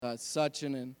Such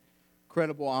an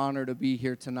incredible honor to be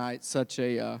here tonight. Such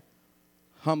a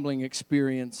humbling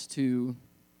experience to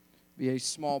be a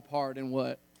small part in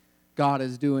what God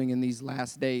is doing in these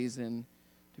last days, and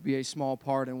to be a small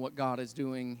part in what God is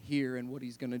doing here and what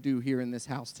He's going to do here in this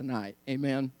house tonight.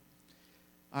 Amen.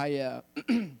 I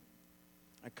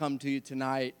come to you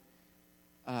tonight.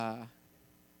 I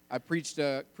preached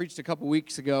a couple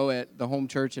weeks ago at the home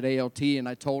church at ALT, and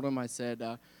I told them, I said,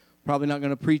 probably not going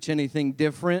to preach anything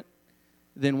different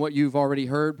than what you've already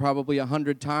heard probably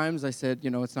 100 times. I said,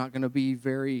 it's not going to be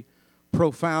very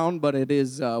profound, but it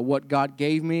is what God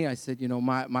gave me. I said,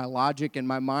 my logic and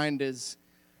my mind is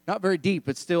not very deep.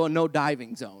 It's still a no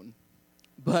diving zone.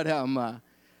 And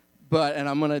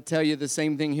I'm going to tell you the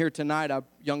same thing here tonight.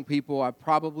 Young people, I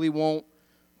probably won't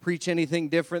preach anything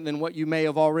different than what you may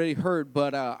have already heard,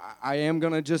 but I am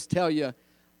going to just tell you,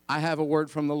 I have a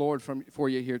word from the Lord for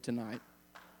you here tonight.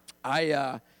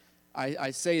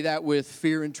 I say that with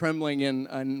fear and trembling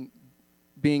and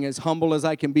being as humble as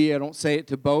I can be. I don't say it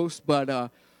to boast, but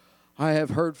I have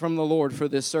heard from the Lord for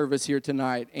this service here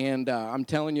tonight, and I'm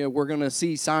telling you, we're going to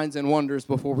see signs and wonders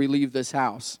before we leave this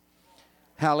house.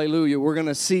 Hallelujah. We're going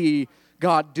to see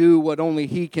God do what only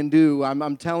He can do.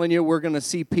 I'm telling you, we're going to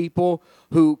see people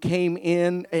who came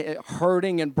in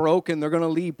hurting and broken. They're going to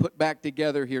leave put back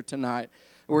together here tonight.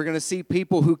 We're going to see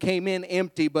people who came in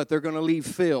empty, but they're going to leave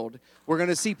filled. We're going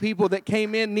to see people that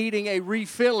came in needing a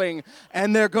refilling,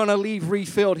 and they're going to leave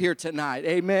refilled here tonight.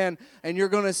 Amen. And you're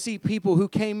going to see people who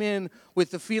came in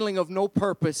with the feeling of no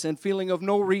purpose and feeling of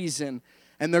no reason,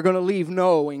 and they're going to leave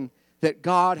knowing that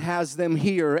God has them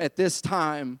here at this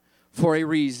time for a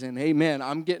reason. Amen.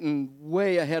 I'm getting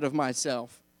way ahead of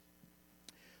myself.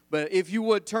 But if you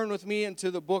would turn with me into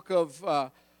the book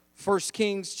of 1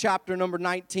 Kings chapter number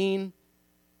 19.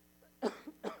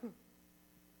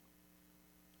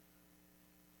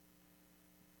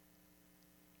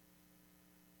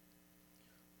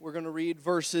 We're going to read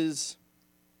verses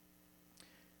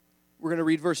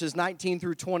 19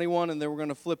 through 21, and then we're going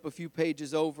to flip a few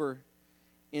pages over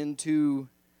into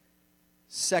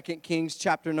 2 Kings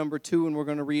chapter number 2, and we're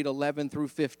going to read 11 through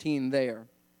 15 there.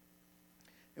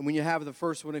 And when you have the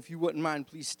first one, if you wouldn't mind,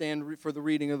 please stand for the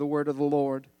reading of the word of the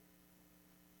Lord.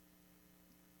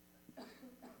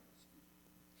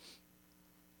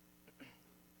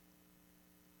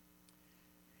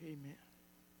 Amen.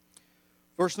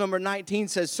 Verse number 19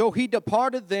 says, "So he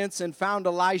departed thence and found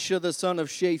Elisha the son of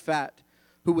Shaphat,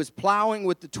 who was plowing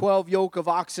with the 12 yoke of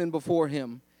oxen before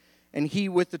him, and he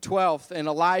with the 12th. And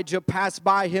Elijah passed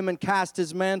by him and cast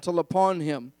his mantle upon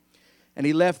him. And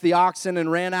he left the oxen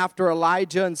and ran after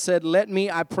Elijah and said, 'Let me,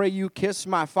 I pray you, kiss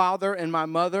my father and my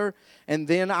mother, and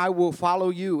then I will follow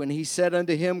you.' And he said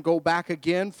unto him, 'Go back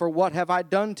again, for what have I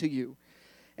done to you?'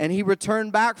 And he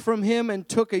returned back from him and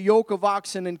took a yoke of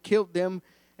oxen and killed them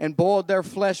and boiled their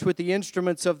flesh with the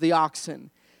instruments of the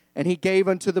oxen. And he gave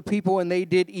unto the people, and they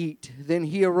did eat. Then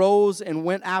he arose and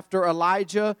went after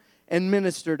Elijah and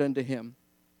ministered unto him."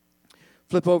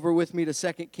 Flip over with me to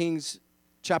 2 Kings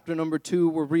chapter number 2.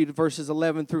 We'll read verses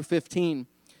 11 through 15.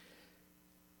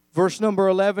 Verse number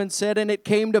 11 said, "And it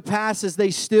came to pass as they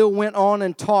still went on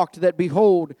and talked, that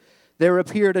behold, there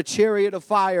appeared a chariot of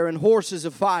fire and horses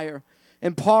of fire,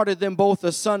 and parted them both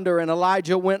asunder. And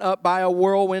Elijah went up by a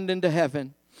whirlwind into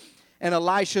heaven. And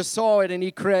Elisha saw it, and he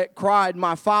cried,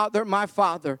 'My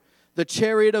father, the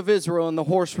chariot of Israel and the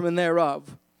horsemen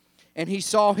thereof.' And he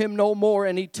saw him no more,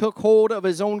 and he took hold of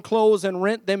his own clothes and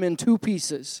rent them in two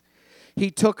pieces.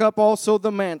 He took up also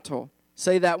the mantle."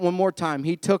 Say that one more time.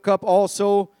 "He took up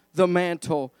also the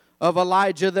mantle of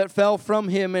Elijah that fell from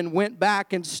him, and went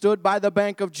back and stood by the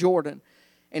bank of Jordan.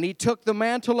 And he took the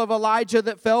mantle of Elijah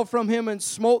that fell from him and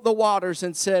smote the waters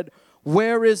and said,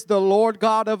 'Where is the Lord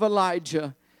God of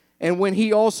Elijah?' And when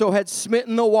he also had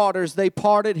smitten the waters, they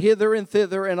parted hither and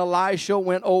thither, and Elisha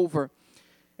went over.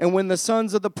 And when the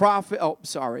sons of the prophet,"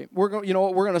 we're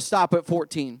going to stop at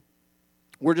 14.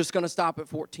 We're just going to stop at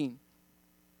 14.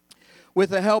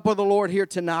 With the help of the Lord here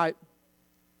tonight,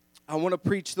 I want to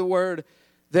preach the word,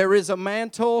 there is a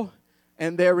mantle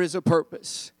and there is a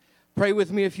purpose. Pray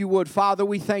with me if you would. Father,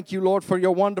 we thank you, Lord, for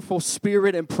your wonderful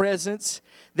spirit and presence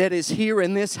that is here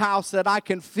in this house that I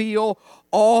can feel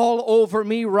all over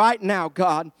me right now,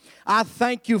 God. I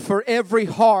thank you for every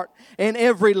heart and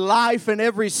every life and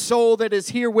every soul that is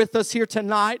here with us here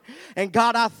tonight. And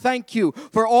God, I thank you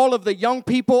for all of the young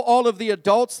people, all of the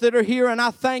adults that are here. And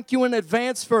I thank you in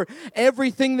advance for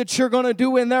everything that you're going to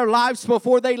do in their lives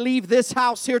before they leave this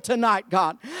house here tonight,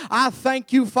 God. I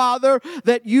thank you, Father,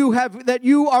 that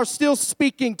you are still still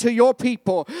speaking to your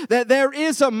people that there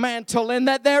is a mantle and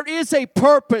that there is a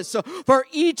purpose for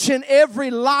each and every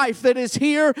life that is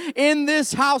here in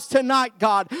this house tonight,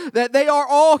 God. That they are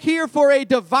all here for a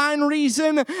divine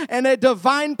reason and a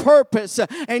divine purpose.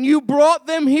 And you brought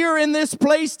them here in this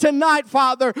place tonight,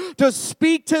 Father, to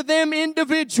speak to them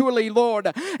individually,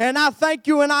 Lord. And I thank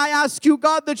you and I ask you,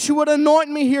 God, that you would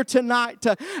anoint me here tonight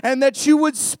and that you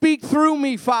would speak through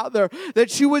me, Father.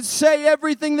 That you would say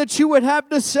everything that you would have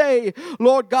to say,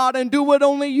 Lord God, and do what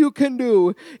only you can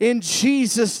do. In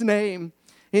Jesus' name.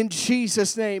 In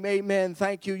Jesus' name, amen.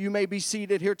 Thank you. You may be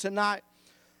seated here tonight.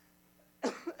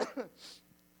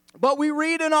 But we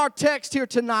read in our text here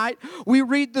tonight, we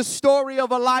read the story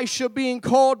of Elisha being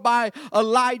called by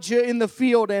Elijah in the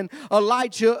field, and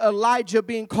Elijah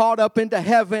being caught up into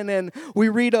heaven, and we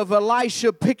read of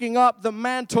Elisha picking up the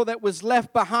mantle that was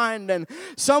left behind. And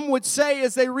some would say,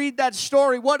 as they read that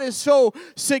story, what is so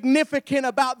significant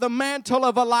about the mantle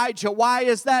of Elijah? Why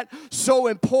is that so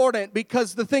important?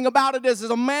 Because the thing about it is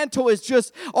a mantle is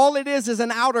just, all it is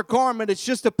an outer garment. It's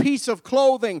just a piece of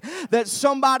clothing that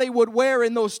somebody would wear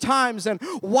in those times. And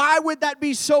why would that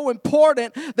be so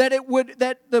important that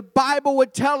the Bible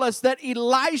would tell us that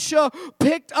Elisha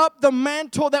picked up the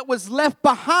mantle that was left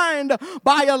behind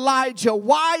by Elijah?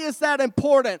 Why is that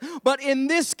important? But in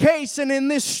this case and in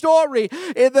this story,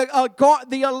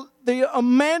 the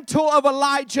mantle of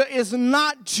Elijah is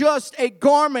not just a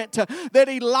garment that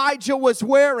Elijah was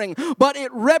wearing, but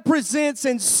it represents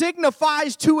and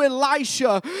signifies to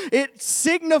Elisha. It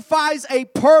signifies a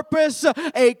purpose,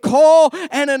 a call,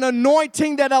 and an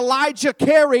anointing that Elijah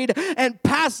carried and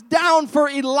passed down for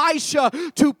Elisha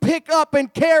to pick up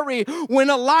and carry when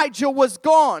Elijah was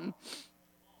gone.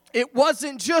 It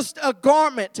wasn't just a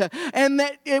garment, and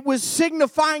that it was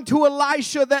signifying to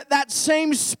Elisha that that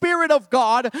same Spirit of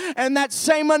God and that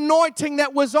same anointing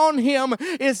that was on him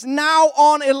is now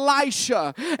on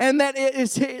Elisha, and that it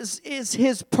is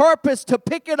his purpose to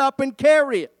pick it up and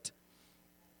carry it.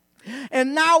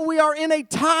 And now we are in a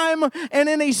time and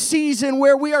in a season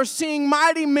where we are seeing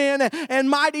mighty men and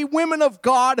mighty women of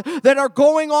God that are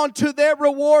going on to their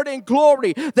reward and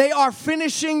glory. They are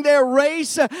finishing their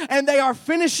race and they are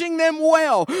finishing them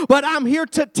well. But I'm here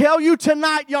to tell you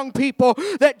tonight, young people,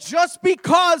 that just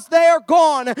because they're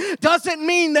gone doesn't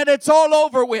mean that it's all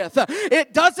over with.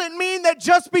 It doesn't mean that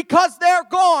just because they're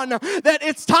gone that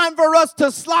it's time for us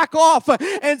to slack off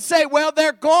and say, well,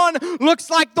 they're gone. Looks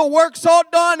like the work's all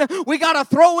done. We got to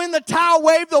throw in the towel,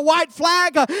 wave the white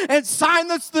flag, and sign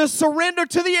the surrender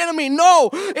to the enemy. No,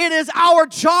 it is our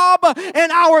job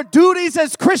and our duties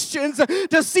as Christians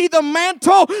to see the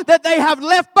mantle that they have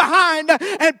left behind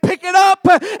and pick it up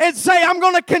and say, I'm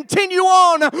going to continue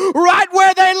on right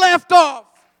where they left off.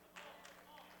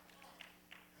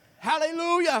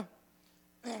 Hallelujah.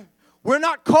 We're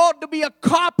not called to be a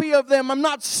copy of them. I'm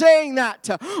not saying that.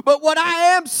 But what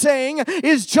I am saying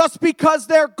is just because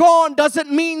they're gone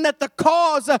doesn't mean that the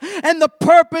cause and the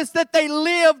purpose that they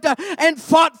lived and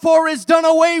fought for is done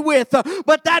away with.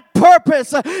 But that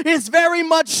purpose is very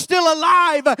much still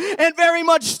alive and very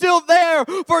much still there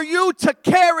for you to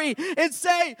carry and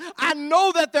say, I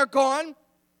know that they're gone.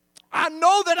 I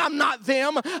know that I'm not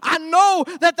them. I know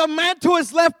that the mantle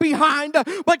is left behind,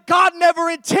 but God never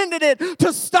intended it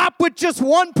to stop with just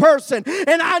one person.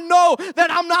 And I know that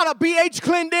I'm not a B.H.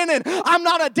 Clendenin, I'm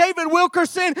not a David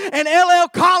Wilkerson, an L.L.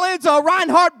 Collins, a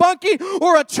Reinhard Bunke,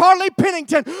 or a Charlie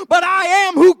Pennington, but I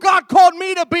am who God called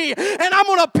me to be. And I'm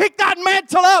going to pick that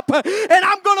mantle up, and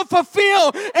I'm going to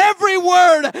fulfill every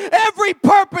word, every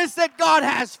purpose that God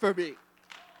has for me.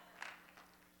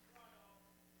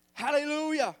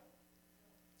 Hallelujah.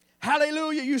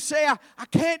 Hallelujah. You say, I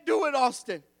can't do it,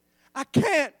 Austin. I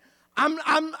can't.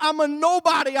 I'm a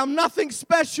nobody. I'm nothing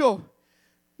special.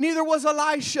 Neither was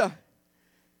Elisha.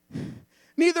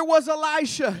 Neither was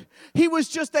Elisha. He was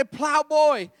just a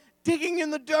plowboy digging in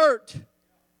the dirt.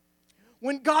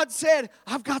 When God said,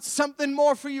 I've got something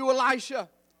more for you, Elisha.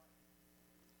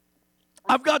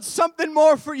 I've got something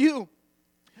more for you.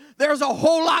 There's a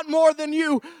whole lot more than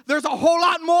you. There's a whole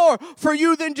lot more for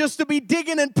you than just to be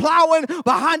digging and plowing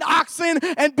behind oxen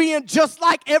and being just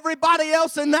like everybody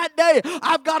else in that day.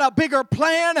 I've got a bigger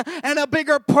plan and a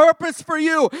bigger purpose for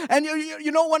you. And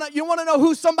you want to know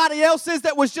who somebody else is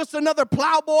that was just another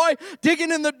plowboy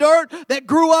digging in the dirt that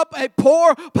grew up a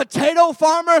poor potato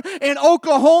farmer in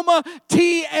Oklahoma?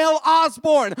 T.L.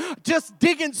 Osborne, just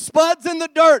digging spuds in the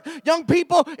dirt. Young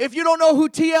people, if you don't know who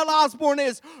T.L. Osborne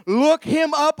is, look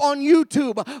him up on on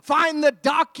YouTube. Find the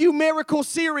Docu-Miracle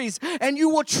series, and you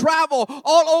will travel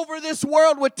all over this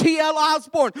world with T.L.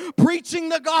 Osborne, preaching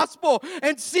the gospel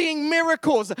and seeing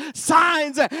miracles,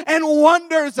 signs, and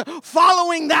wonders,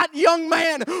 following that young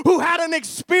man who had an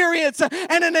experience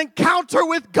and an encounter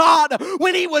with God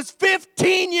when he was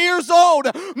 15 years old,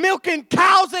 milking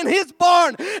cows in his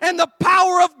barn, and the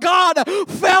power of God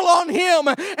fell on him,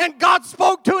 and God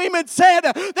spoke to him and said,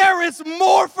 there is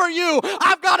more for you.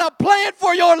 I've got a plan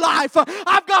for your life.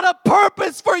 I've got a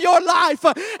purpose for your life.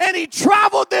 And he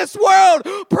traveled this world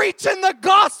preaching the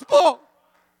gospel.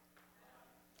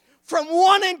 From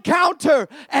one encounter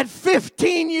at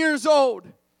 15 years old.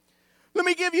 Let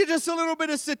me give you just a little bit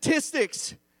of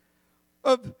statistics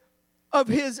of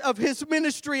his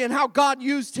ministry and how God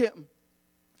used him.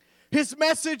 His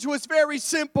message was very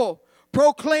simple.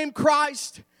 Proclaim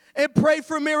Christ and pray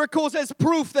for miracles as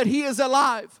proof that he is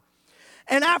alive.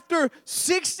 And after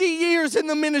 60 years in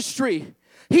the ministry,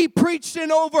 he preached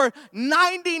in over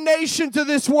 90 nations of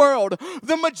this world,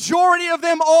 the majority of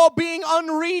them all being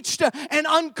unreached and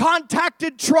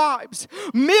uncontacted tribes.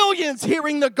 Millions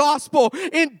hearing the gospel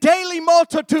in daily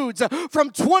multitudes, from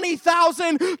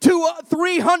 20,000 to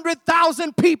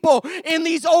 300,000 people in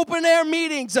these open air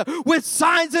meetings, with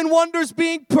signs and wonders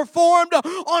being performed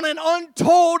on an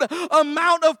untold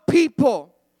amount of people.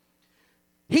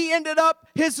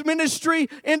 His ministry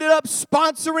ended up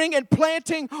sponsoring and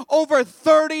planting over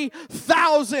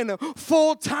 30,000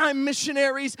 full-time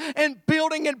missionaries and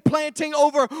building and planting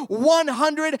over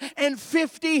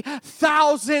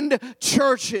 150,000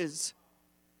 churches.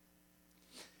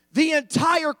 The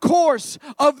entire course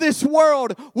of this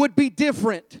world would be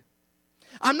different.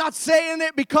 I'm not saying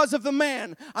it because of the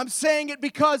man. I'm saying it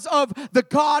because of the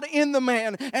God in the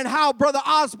man and how Brother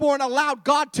Osborne allowed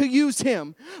God to use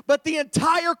him. But the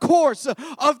entire course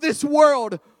of this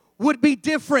world would be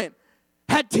different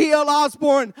had T.L.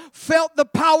 Osborne felt the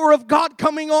power of God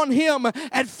coming on him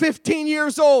at 15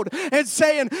 years old and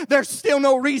saying, there's still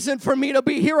no reason for me to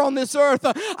be here on this earth.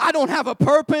 I don't have a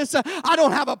purpose. I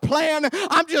don't have a plan.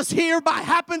 I'm just here by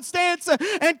happenstance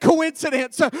and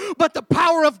coincidence. But the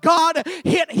power of God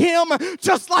hit him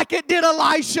just like it did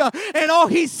Elisha. And all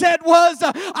he said was,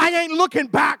 I ain't looking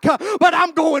back, but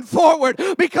I'm going forward,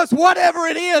 because whatever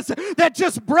it is that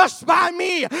just brushed by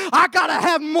me, I got to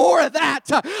have more of that.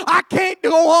 I can't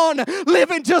go on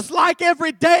living just like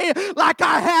every day like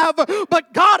I have,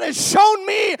 but God has shown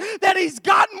me that he's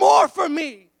got more for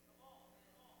me.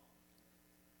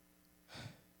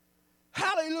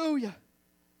 Hallelujah.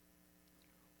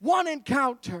 One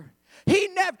encounter. He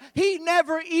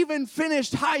never even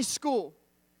finished high school.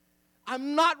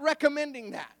 I'm not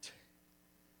recommending that.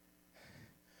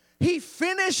 He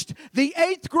finished the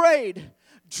 8th grade,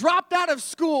 dropped out of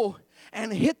school,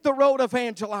 and hit the road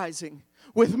evangelizing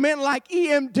with men like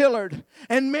E.M. Dillard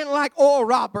and men like Oral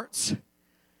Roberts,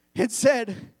 and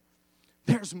said,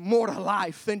 there's more to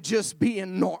life than just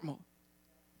being normal.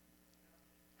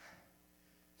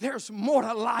 There's more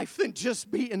to life than just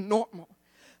being normal.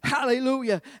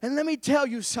 Hallelujah. And let me tell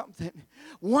you something.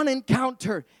 One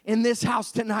encounter in this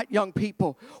house tonight, young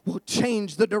people, will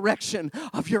change the direction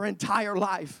of your entire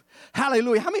life.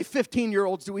 Hallelujah. How many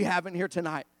 15-year-olds do we have in here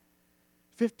tonight?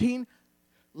 15?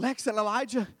 Lex and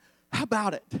Elijah? How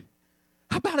about it?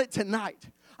 How about it tonight?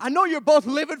 I know you're both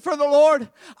living for the Lord.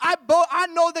 I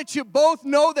know that you both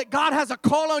know that God has a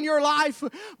call on your life.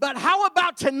 But how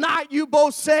about tonight you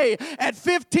both say at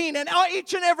 15, and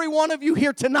each and every one of you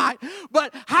here tonight,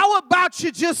 but how about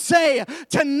you just say,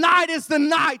 tonight is the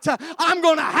night I'm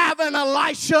going to have an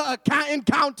Elisha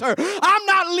encounter. I'm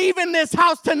not leaving this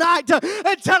house tonight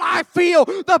until I feel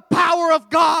the power of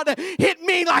God hit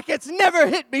me like it's never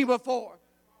hit me before.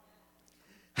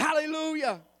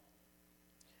 Hallelujah.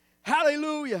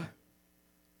 Hallelujah.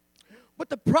 But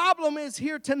the problem is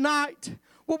here tonight,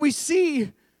 what we see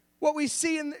in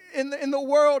the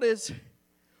world is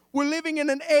we're living in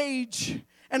an age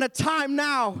and a time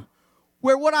now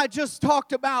where what I just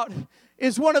talked about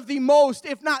is one of the most,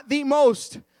 if not the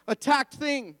most, attacked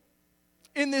thing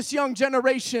in this young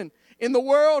generation, in the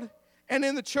world and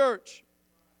in the church.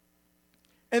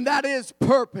 And that is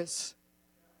purpose.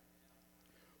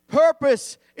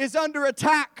 Purpose is under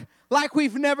attack like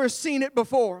we've never seen it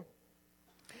before.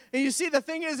 And you see, the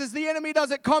thing is the enemy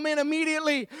doesn't come in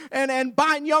immediately and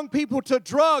bind young people to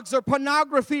drugs or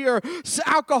pornography or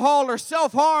alcohol or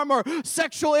self-harm or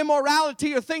sexual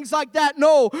immorality or things like that.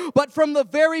 No, but from the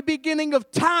very beginning of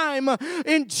time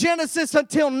in Genesis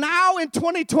until now in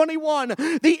 2021,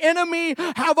 the enemy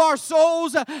of our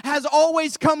souls has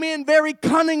always come in very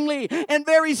cunningly and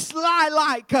very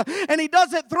sly-like. And he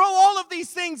doesn't throw all of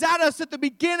these things at us at the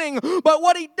beginning, but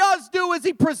what he does do is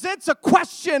he presents a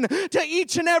question to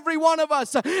each and every one of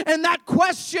us. And that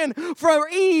question for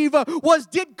Eve was,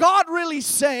 did God really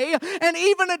say? And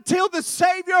even until the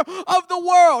Savior of the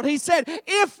world, he said,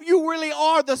 if you really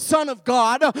are the Son of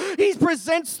God, he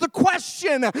presents the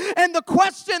question. And the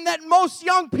question that most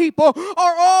young people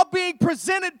are all being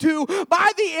presented to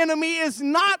by the enemy is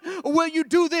not, will you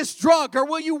do this drug, or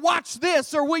will you watch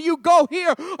this, or will you go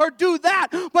here or do that?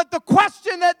 But the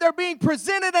question that they're being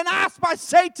presented and asked by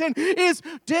Satan is,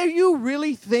 do you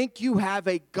really think you have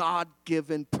a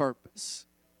God-given purpose?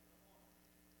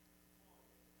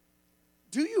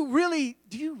 Do you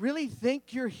really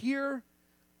think you're here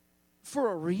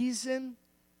for a reason?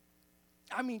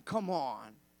 I mean, come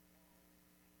on.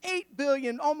 8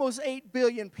 billion, almost 8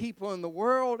 billion people in the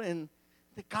world, and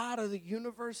the God of the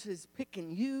universe is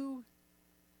picking you.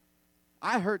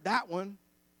 I heard that one.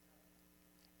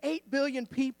 8 billion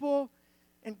people,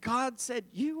 and God said,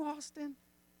 you, Austin?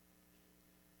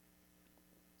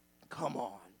 Come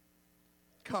on.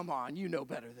 Come on, you know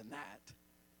better than that.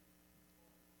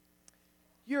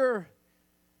 You're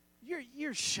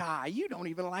shy. You don't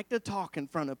even like to talk in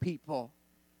front of people.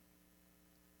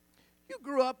 You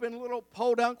grew up in little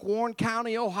Podunk, Warren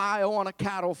County, Ohio on a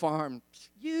cattle farm.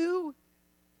 You?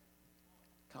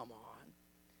 Come on.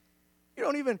 You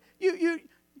don't even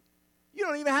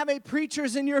have any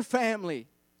preachers in your family.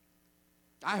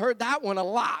 I heard that one a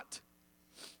lot.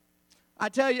 I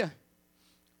tell you,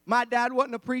 my dad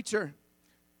wasn't a preacher,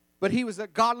 but he was the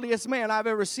godliest man I've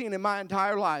ever seen in my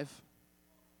entire life.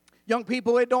 Young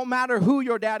people, it don't matter who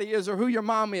your daddy is or who your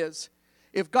mom is.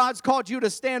 If God's called you to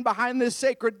stand behind this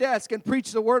sacred desk and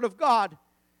preach the word of God,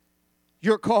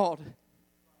 you're called.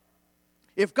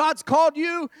 If God's called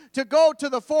you to go to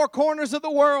the four corners of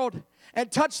the world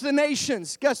and touch the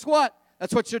nations, guess what?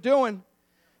 That's what you're doing.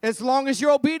 As long as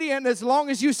you're obedient, as long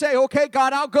as you say, okay,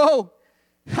 God, I'll go.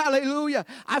 Hallelujah.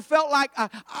 I felt like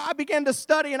I began to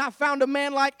study, and I found a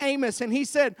man like Amos, and he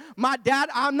said, my dad,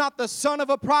 I'm not the son of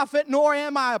a prophet, nor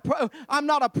am I'm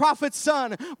not a prophet's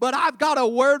son, but I've got a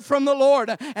word from the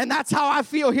Lord, and that's how I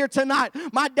feel here tonight.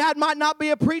 My dad might not be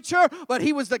a preacher, but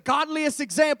he was the godliest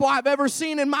example I've ever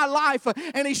seen in my life,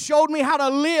 and he showed me how to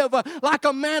live like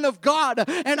a man of God,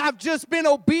 and I've just been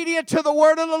obedient to the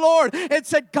word of the Lord and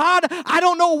said, God, I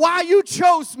don't know why you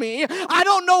chose me. I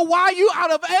don't know why you, out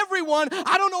of everyone,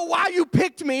 I don't know why you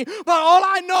picked me, but all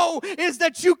I know is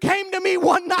that you came to me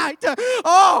one night.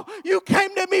 Oh, you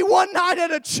came to me one night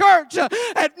at a church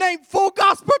named Full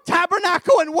Gospel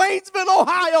Tabernacle in Waynesville,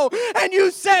 Ohio, and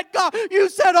you said, God, you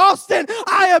said, Austin,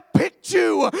 I have picked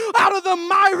you out of the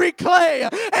miry clay,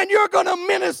 and you're going to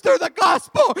minister the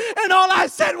gospel. And all I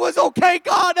said was, okay,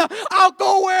 God, I'll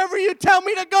go wherever you tell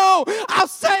me to go. I'll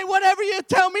say whatever you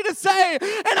tell me to say.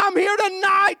 And I'm here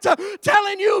tonight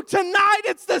telling you tonight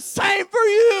it's the same for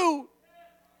you.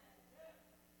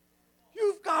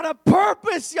 You've got a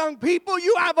purpose, young people.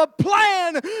 You have a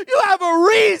plan. You have a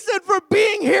reason for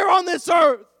being here on this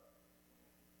earth.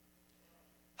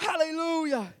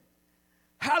 Hallelujah.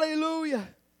 Hallelujah.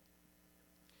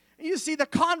 And you see the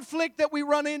conflict that we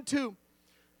run into.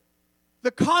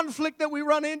 The conflict that we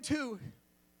run into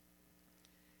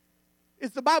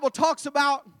is the Bible talks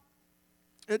about.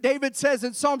 David says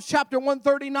in Psalms chapter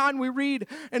 139, we read,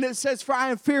 and it says, for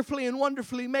I am fearfully and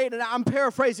wonderfully made. And I'm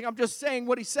paraphrasing, I'm just saying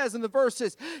what he says in the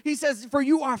verses. He says, for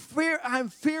you are I am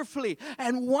fearfully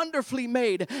and wonderfully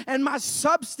made, and my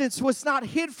substance was not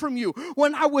hid from you.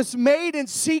 When I was made in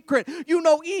secret, you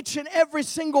know each and every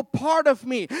single part of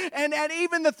me, and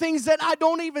even the things that I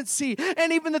don't even see,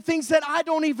 and even the things that I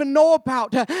don't even know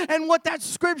about. And what that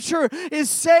scripture is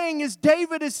saying is,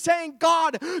 David is saying,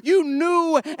 God, you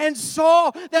knew and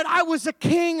saw that I was a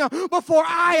king before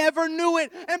I ever knew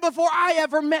it and before I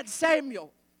ever met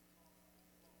Samuel.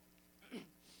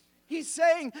 He's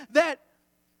saying that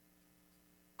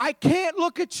I can't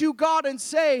look at you, God, and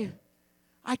say,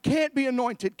 I can't be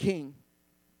anointed king.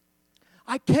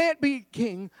 I can't be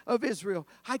king of Israel.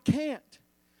 I can't.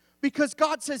 Because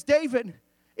God says, David,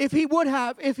 if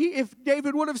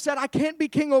David would have said, I can't be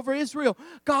king over Israel,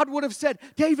 God would have said,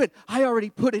 David, I already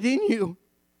put it in you.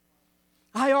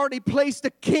 I already placed a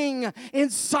king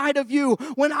inside of you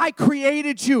when I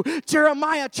created you.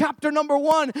 Jeremiah chapter number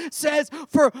 1 says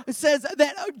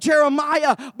that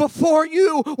Jeremiah, before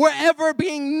you were ever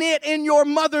being knit in your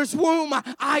mother's womb,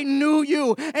 I knew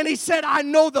you. And he said, I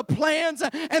know the plans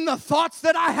and the thoughts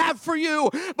that I have for you.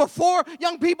 Before,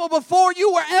 young people, before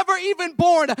you were ever even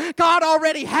born, God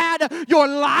already had your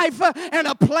life and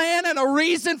a plan and a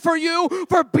reason for you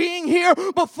for being here.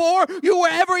 Before you were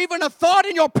ever even a thought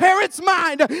in your parents' mind,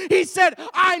 he said,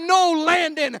 I know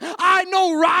Landon, I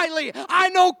know Riley, I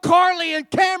know Carly and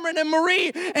Cameron and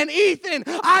Marie and Ethan.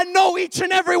 I know each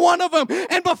and every one of them.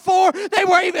 And before they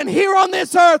were even here on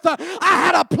this earth, I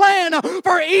had a plan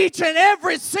for each and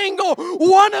every single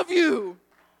one of you.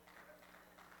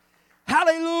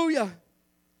 Hallelujah.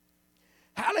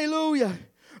 Hallelujah.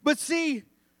 But see,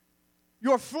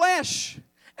 your flesh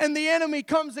and the enemy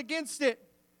comes against it.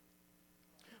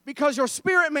 Because your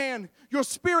spirit man, your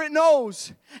spirit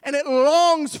knows, and it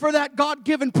longs for that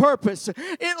God-given purpose.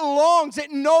 It longs,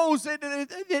 it knows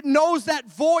that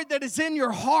void that is in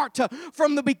your heart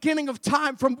from the beginning of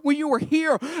time, from when you were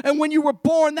here and when you were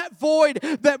born, that void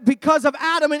that because of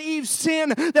Adam and Eve's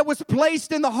sin that was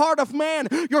placed in the heart of man.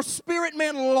 Your spirit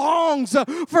man longs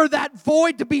for that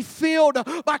void to be filled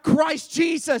by Christ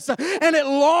Jesus, and it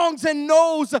longs and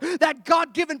knows that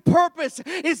God-given purpose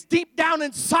is deep down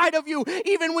inside of you,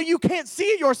 even when you can't see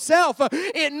it yourself.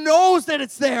 It knows that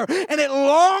it's there, and it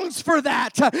longs for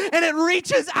that, and it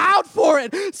reaches out for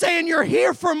it, saying you're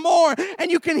here for more.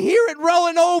 And you can hear it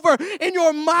rolling over in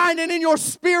your mind and in your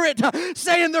spirit,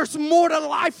 saying there's more to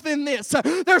life than this.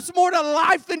 There's more to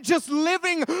life than just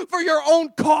living for your own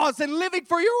cause and living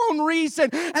for your own reason.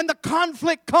 And the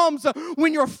conflict comes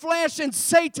when your flesh and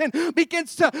Satan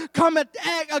begins to come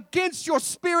against your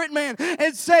spirit man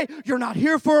and say, you're not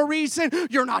here for a reason,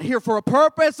 you're not here for a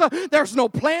purpose, there's no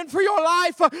plan for your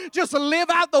life. Just live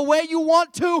out the way you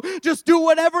want to. Just do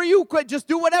whatever you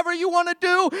want to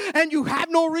do, and you have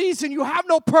no reason. You have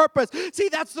no purpose. See,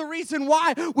 that's the reason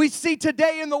why we see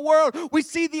today in the world, we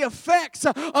see the effects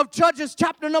of Judges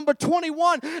chapter number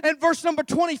 21 and verse number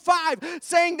 25,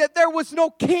 saying that there was no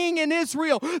king in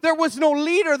Israel. There was no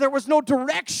leader. There was no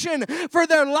direction for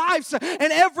their lives.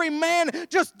 And every man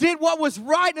just did what was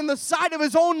right in the sight of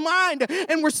his own mind.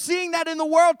 And we're seeing that in the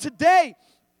world today.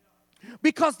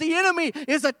 Because the enemy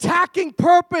is attacking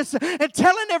purpose and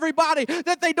telling everybody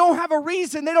that they don't have a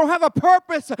reason, they don't have a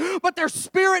purpose, but their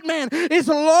spirit man is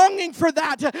longing for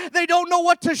that. They don't know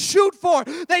what to shoot for.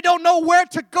 They don't know where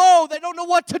to go. They don't know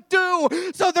what to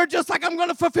do. So they're just like, I'm going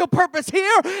to fulfill purpose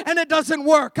here, and it doesn't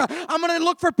work. I'm going to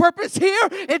look for purpose here.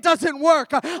 It doesn't work.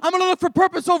 I'm going to look for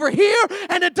purpose over here,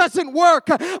 and it doesn't work.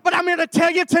 But I'm here to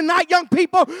tell you tonight, young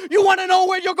people, you want to know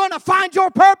where you're going to find your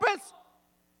purpose?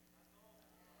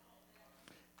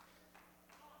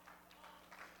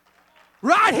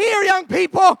 Right here, young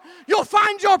people, you'll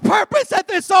find your purpose at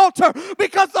this altar,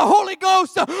 because the Holy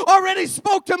Ghost already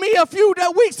spoke to me a few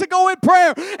weeks ago in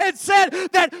prayer and said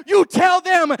that you tell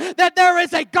them that there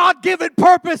is a God-given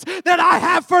purpose that I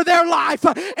have for their life.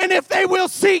 And if they will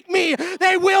seek me,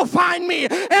 they will find me,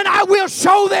 and I will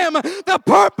show them the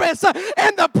purpose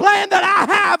and the plan that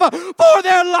I have for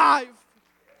their life.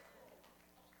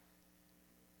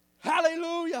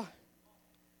 Hallelujah.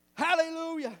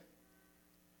 Hallelujah.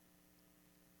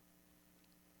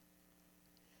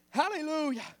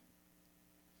 Hallelujah.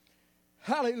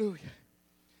 Hallelujah.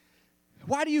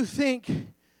 Why do you think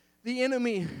the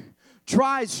enemy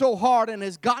tries so hard and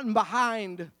has gotten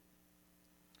behind?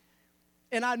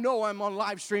 And I know I'm on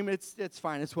live stream. It's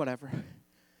fine. It's whatever.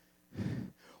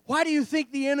 Why do you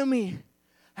think the enemy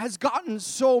has gotten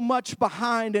so much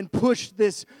behind and pushed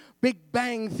this Big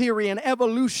Bang Theory and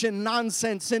evolution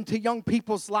nonsense into young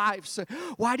people's lives?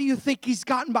 Why do you think he's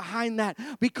gotten behind that?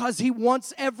 Because he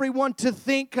wants everyone to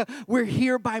think we're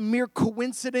here by mere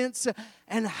coincidence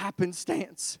and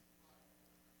happenstance.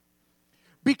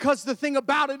 Because the thing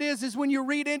about it is when you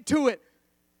read into it,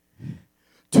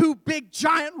 two big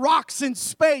giant rocks in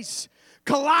space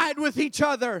collide with each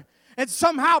other and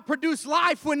somehow produce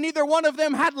life when neither one of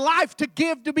them had life to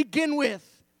give to begin with.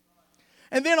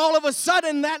 And then all of a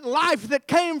sudden, that life that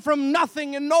came from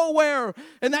nothing and nowhere,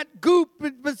 and that goop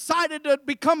decided to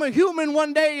become a human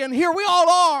one day, and here we all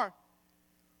are.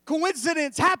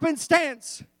 Coincidence,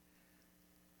 happenstance.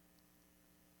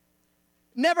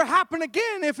 Never happen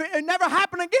again if it never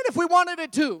happened again if we wanted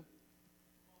it to.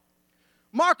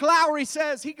 Mark Lowry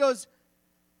says, he goes,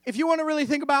 if you want to really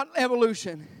think about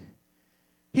evolution,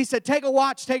 he said, take a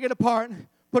watch, take it apart,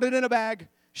 put it in a bag,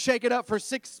 shake it up for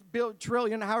 6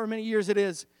 trillion, however many years it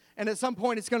is, and at some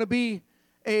point it's going to be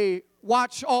a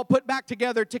watch all put back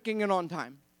together, ticking and on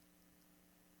time.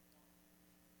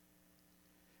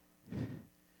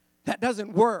 that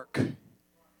doesn't work.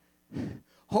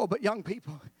 Oh, but young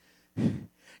people,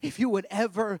 if you would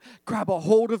ever grab a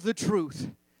hold of the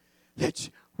truth that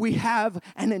we have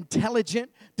an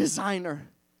intelligent designer.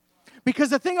 Because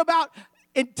the thing about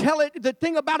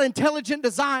intelligent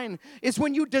design is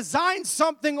when you design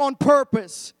something on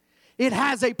purpose, it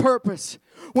has a purpose.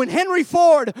 When Henry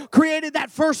Ford created that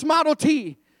first Model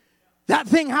T, that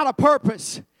thing had a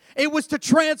purpose. It was to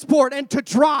transport and to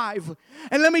drive.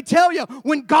 And let me tell you,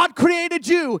 when God created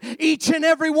you, each and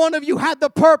every one of you had the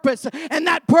purpose. And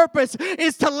that purpose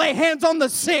is to lay hands on the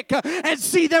sick and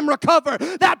see them recover.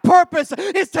 That purpose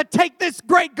is to take this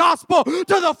great gospel to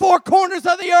the four corners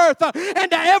of the earth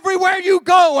and to everywhere you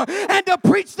go, and to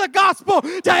preach the gospel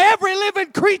to every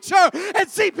living creature and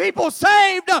see people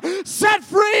saved, set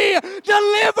free,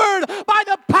 delivered by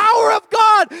the power of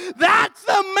God. That's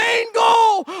the main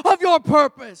goal of your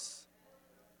purpose.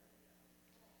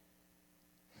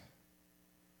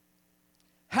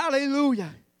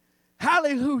 Hallelujah.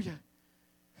 Hallelujah.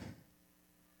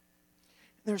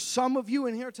 There's some of you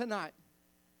in here tonight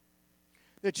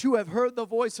that you have heard the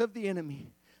voice of the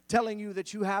enemy telling you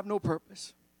that you have no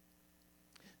purpose,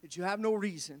 that you have no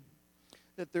reason,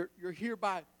 that you're here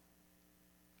by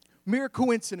mere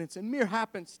coincidence and mere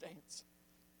happenstance.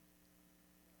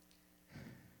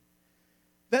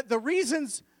 That the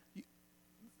reasons,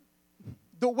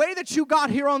 the way that you got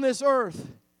here on this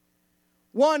earth,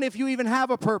 one, if you even have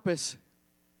a purpose,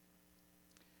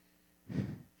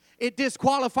 it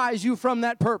disqualifies you from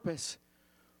that purpose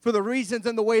for the reasons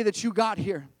and the way that you got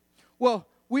here. Well,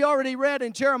 we already read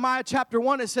in Jeremiah chapter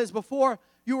 1, it says, before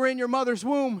you were in your mother's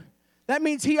womb. That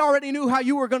means he already knew how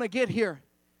you were going to get here.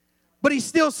 But he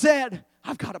still said,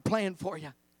 I've got a plan for you.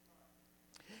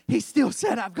 He still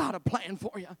said, I've got a plan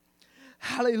for you.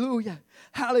 Hallelujah.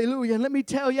 Hallelujah. And let me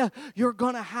tell you, you're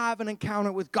going to have an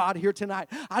encounter with God here tonight.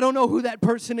 I don't know who that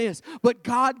person is, but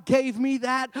God gave me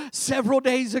that several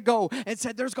days ago and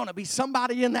said there's going to be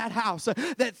somebody in that house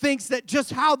that thinks that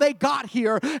just how they got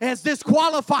here has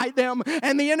disqualified them,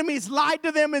 and the enemy's lied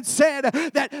to them and said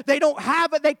that they don't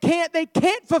have it, they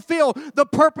can't fulfill the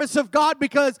purpose of God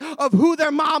because of who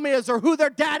their mom is or who their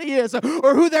daddy is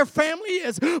or who their family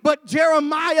is. But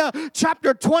Jeremiah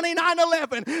chapter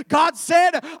 29:11, God said,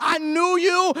 I knew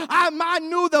you, I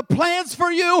knew the plans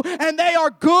for you, and they are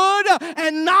good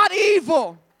and not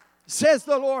evil, says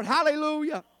the Lord.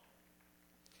 Hallelujah.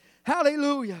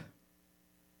 Hallelujah.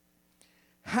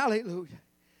 Hallelujah.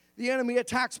 The enemy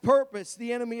attacks purpose.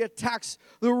 The enemy attacks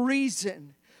the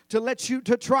reason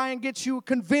to try and get you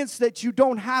convinced that you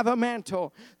don't have a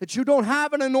mantle, that you don't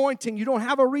have an anointing, you don't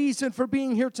have a reason for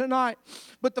being here tonight.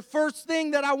 But the first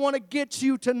thing that I want to get to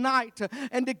you tonight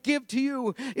and to give to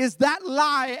you is that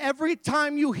lie. Every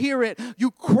time you hear it,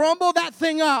 you crumble that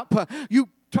thing up. You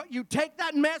take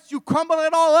that mess, you crumble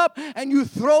it all up, and you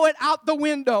throw it out the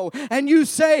window. And you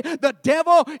say, the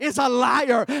devil is a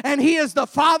liar, and he is the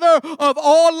father of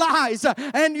all lies.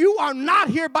 And you are not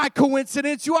here by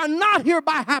coincidence. You are not here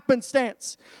by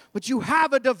happenstance. But you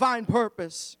have a divine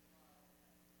purpose.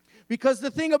 Because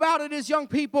the thing about it is, young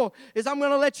people, is I'm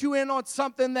going to let you in on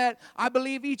something that I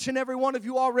believe each and every one of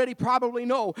you already probably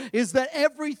know, is that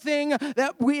everything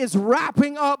that is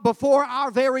wrapping up before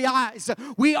our very eyes.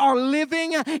 We are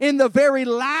living in the very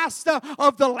last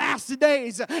of the last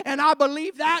days. And I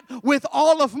believe that with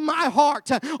all of my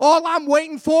heart. All I'm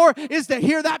waiting for is to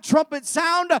hear that trumpet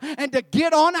sound and to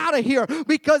get on out of here.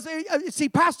 Because, see,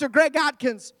 Pastor Greg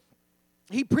Atkins,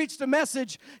 he preached a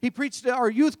message. He preached at our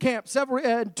youth camp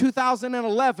in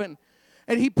 2011.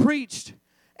 And he preached.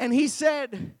 And he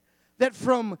said that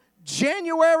from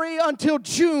January until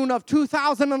June of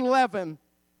 2011,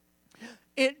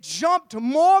 it jumped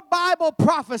more Bible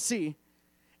prophecy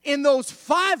in those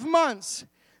 5 months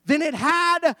than it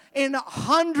had in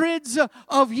hundreds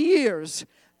of years.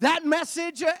 That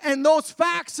message and those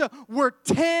facts were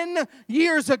 10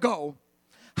 years ago.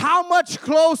 How much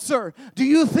closer do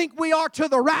you think we are to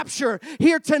the rapture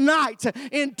here tonight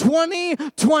in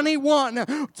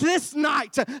 2021? This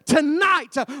night,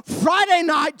 tonight, Friday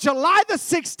night, July the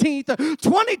 16th,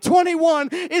 2021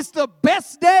 is the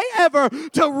best day ever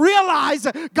to realize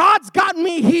God's got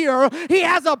me here. He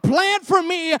has a plan for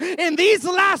me in these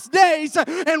last days.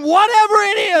 And whatever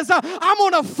it is, I'm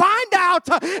going to find out,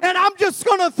 and I'm just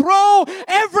going to throw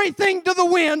everything to the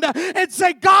wind and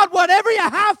say, God, whatever you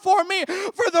have for me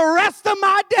for the rest of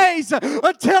my days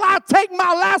until I take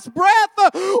my last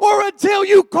breath or until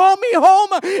you call me home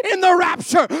in the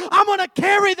rapture. I'm going to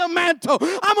carry the mantle.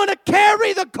 I'm going to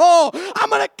carry the call. I'm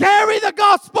going to carry the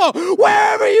gospel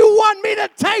wherever you want me to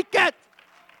take it.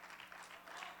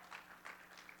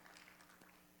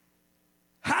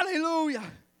 Hallelujah.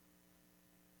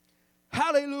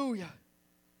 Hallelujah.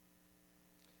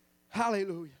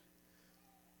 Hallelujah.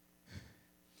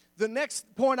 The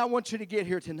next point I want you to get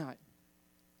here tonight.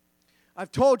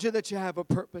 I've told you that you have a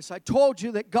purpose. I told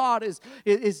you that God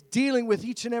is dealing with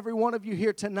each and every one of you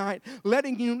here tonight,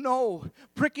 letting you know,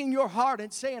 pricking your heart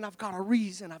and saying, I've got a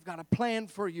reason, I've got a plan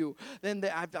for you. Then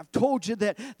I've told you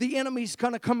that the enemy's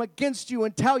going to come against you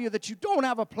and tell you that you don't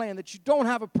have a plan, that you don't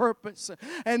have a purpose,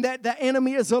 and that the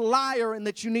enemy is a liar and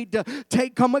that you need to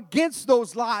come against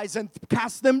those lies and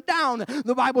cast them down.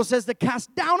 The Bible says to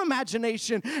cast down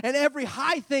imagination and every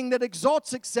high thing that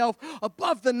exalts itself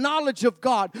above the knowledge of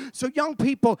God. So young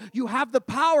people, you have the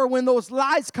power when those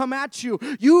lies come at you.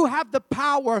 You have the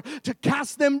power to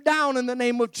cast them down in the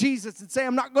name of Jesus and say,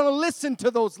 I'm not going to listen to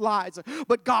those lies.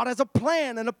 But God has a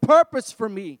plan and a purpose for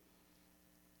me.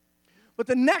 But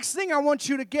the next thing I want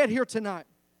you to get here tonight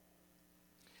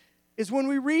is when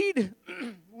we read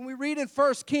in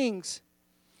 1 Kings,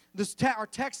 our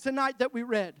text tonight that we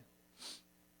read.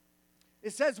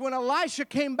 It says when Elisha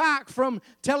came back from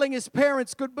telling his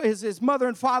parents, his mother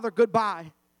and father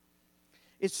goodbye,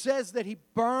 it says that he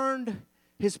burned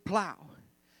his plow.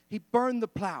 He burned the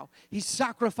plow. He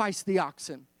sacrificed the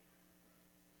oxen.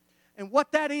 And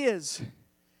what that is,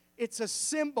 it's a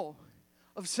symbol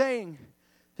of saying,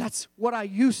 that's what I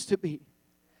used to be.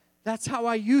 That's how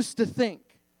I used to think.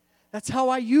 That's how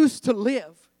I used to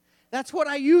live. That's what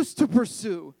I used to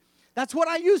pursue. That's what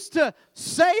I used to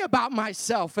say about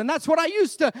myself. And that's what I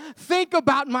used to think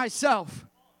about myself.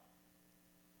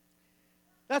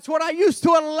 That's what I used to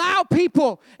allow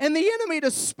people and the enemy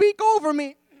to speak over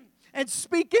me and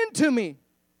speak into me.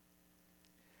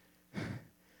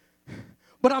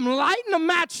 But I'm lighting a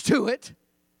match to it,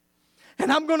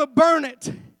 and I'm going to burn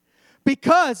it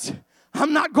because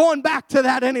I'm not going back to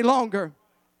that any longer.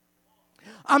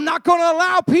 I'm not going to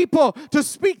allow people to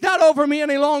speak that over me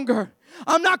any longer.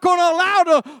 I'm not going to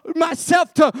allow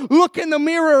myself to look in the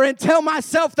mirror and tell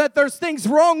myself that there's things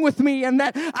wrong with me and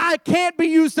that I can't be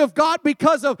used of God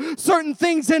because of certain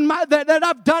things that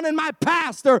I've done in my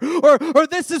past or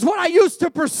this is what I used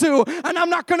to pursue and I'm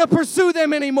not going to pursue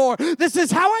them anymore. This is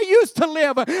how I used to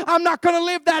live. I'm not going to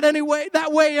live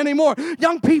that way anymore.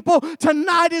 Young people,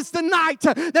 tonight is the night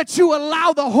that you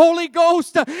allow the Holy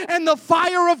Ghost and the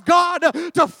fire of God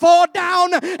to fall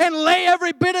down and lay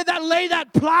every bit of that, lay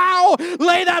that plow,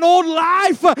 lay that old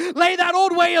life, lay that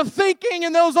old way of thinking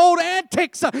and those old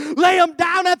antics, lay them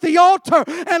down at the altar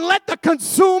and let the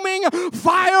consuming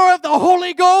fire of the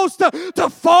Holy Ghost to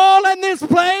fall in this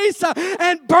place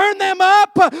and burn them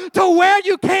up to where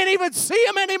you can't even see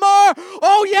them anymore.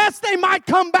 Oh yes, they might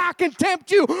come back and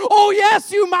tempt you. Oh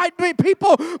yes,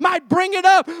 people might bring it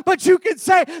up, but you can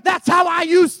say, that's how I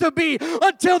used to be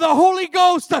until the Holy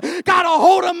Ghost got a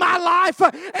hold of my life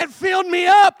and filled me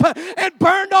up and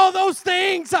burned all those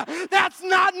things. That's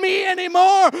not me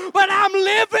anymore, but I'm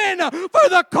living for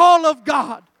the call of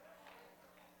God.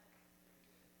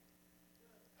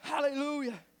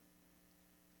 Hallelujah.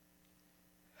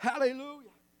 Hallelujah.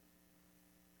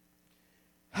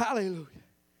 Hallelujah.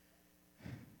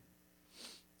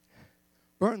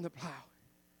 Burn the plow.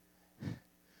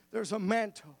 There's a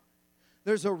mantle.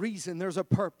 There's a reason. There's a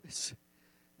purpose.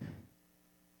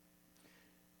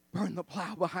 Burn the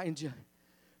plow behind you.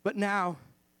 But now,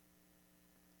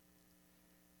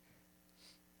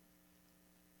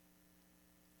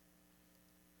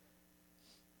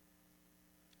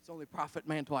 it's the only prophet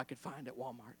mantle I could find at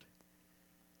Walmart.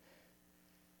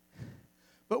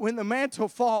 But when the mantle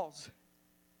falls,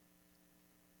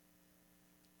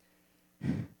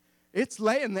 it's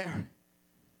laying there.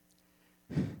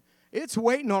 It's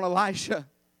waiting on Elisha.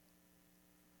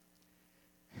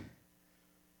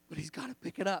 But he's got to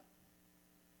pick it up.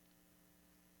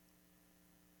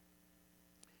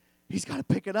 He's got to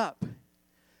pick it up.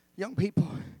 Young people,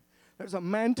 there's a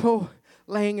mantle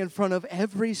laying in front of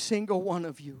every single one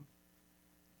of you.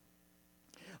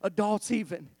 Adults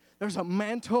even. There's a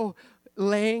mantle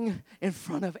laying in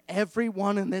front of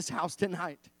everyone in this house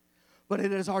tonight. But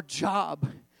it is our job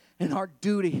and our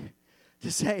duty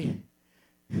to say,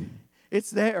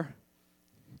 it's there.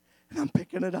 And I'm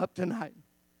picking it up tonight.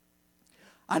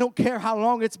 I don't care how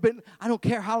long it's been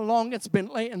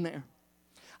laying there.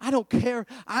 I don't care.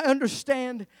 I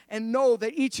understand and know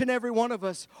that each and every one of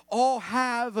us all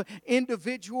have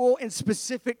individual and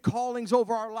specific callings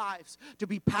over our lives. To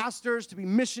be pastors, to be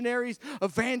missionaries,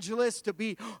 evangelists, to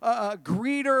be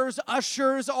greeters,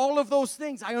 ushers, all of those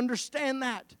things. I understand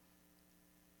that.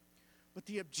 But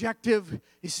the objective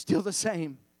is still the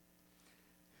same.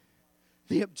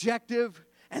 The objective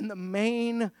and the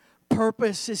main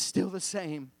purpose is still the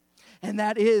same. and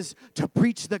that is to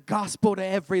preach the gospel to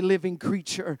every living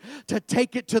creature, to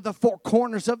take it to the four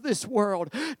corners of this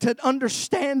world, to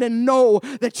understand and know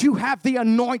that you have the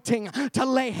anointing to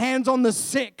lay hands on the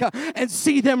sick and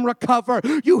see them recover.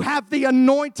 You have the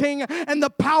anointing and the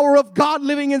power of God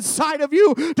living inside of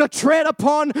you to tread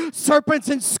upon serpents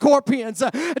and scorpions,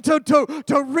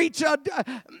 to reach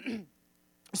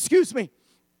excuse me.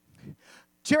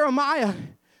 Jeremiah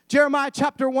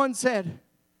chapter 1 said,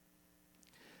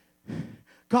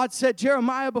 God said,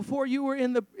 Jeremiah, before you were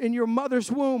in your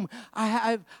mother's womb,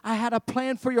 I had a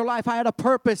plan for your life. I had a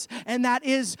purpose, and that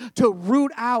is to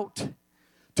root out,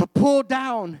 to pull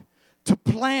down, to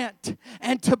plant,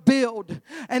 and to build.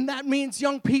 And that means,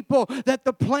 young people, that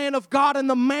the plan of God and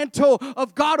the mantle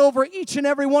of God over each and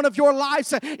every one of your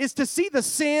lives is to see the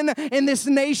sin in this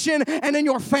nation and in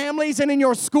your families and in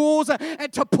your schools,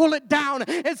 and to pull it down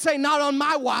and say, not on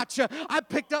my watch. I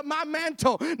picked up my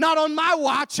mantle. Not on my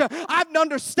watch. I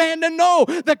understand and know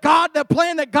the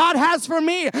plan that God has for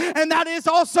me, and that is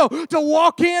also to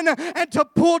walk in and to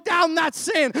pull down that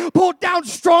sin, pull down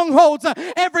strongholds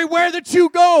everywhere that you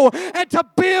go, and to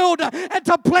build and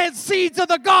to plant seeds of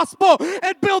the gospel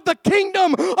and build the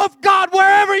kingdom of God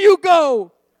wherever you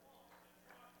go.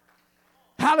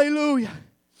 Hallelujah.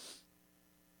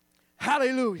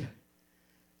 Hallelujah.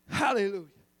 Hallelujah.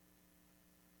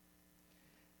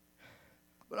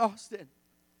 But Austin,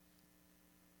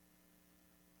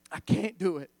 I can't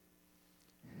do it.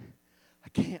 I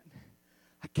can't.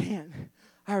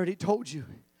 I already told you.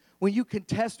 When you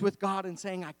contest with God and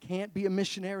saying, I can't be a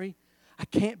missionary, I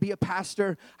can't be a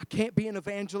pastor. I can't be an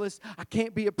evangelist. I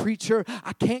can't be a preacher.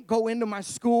 I can't go into my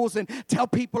schools and tell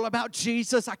people about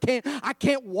Jesus. I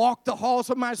can't walk the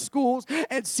halls of my schools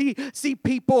and see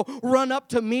people run up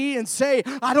to me and say,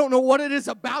 I don't know what it is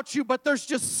about you, but there's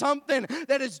just something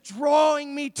that is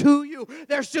drawing me to you.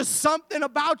 There's just something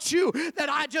about you that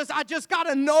I just got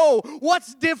to know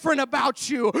what's different about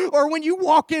you. Or when you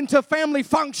walk into family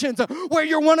functions where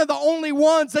you're one of the only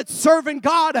ones that's serving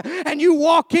God, and you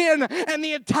walk in and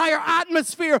the entire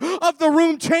atmosphere of the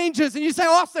room changes, and you say,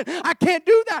 Austin, I can't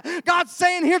do that. God's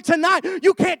saying here tonight,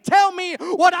 you can't tell me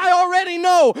what I already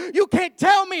know. You can't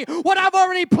tell me what I've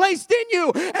already placed in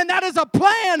you, and that is a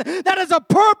plan, that is a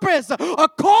purpose, a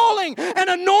calling, an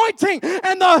anointing,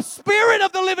 and the Spirit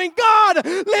of the living God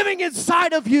living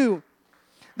inside of you.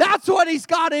 That's what He's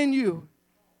got in you.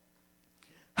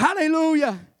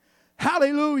 Hallelujah.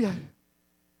 Hallelujah.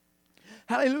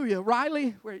 Hallelujah.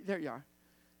 Riley, there you are.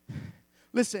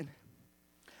 Listen,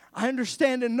 I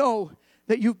understand and know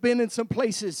that you've been in some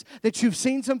places, that you've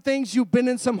seen some things, you've been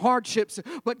in some hardships.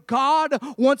 But God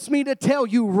wants me to tell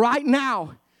you right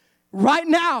now,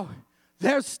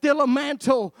 there's still a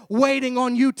mantle waiting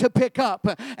on you to pick up.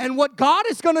 And what God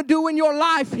is going to do in your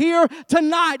life here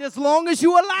tonight, as long as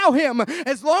you allow Him,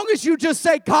 as long as you just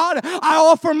say, God, I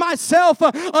offer myself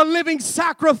a living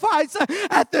sacrifice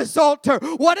at this altar.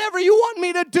 Whatever you want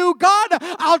me to do, God,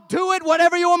 I'll do it.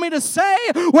 Whatever you want me to say,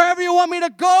 wherever you want me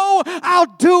to go,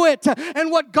 I'll do it.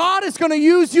 And what God is going to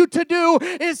use you to do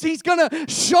is He's going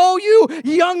to show you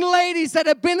young ladies that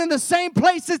have been in the same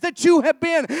places that you have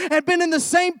been, and been in the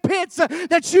same pits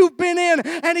that you've been in,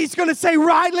 and He's going to say,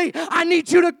 Riley, I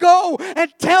need you to go and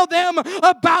tell them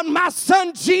about my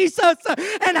son Jesus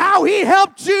and how He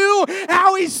helped you,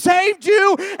 how He saved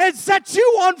you and set you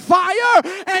on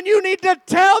fire, and you need to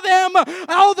tell them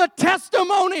all the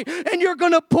testimony, and you're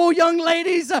going to pull young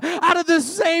ladies out of the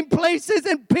same places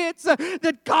and pits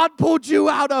that God pulled you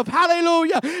out of.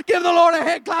 Hallelujah. Give the Lord a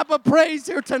hand clap of praise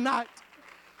here tonight.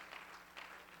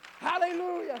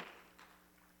 Hallelujah.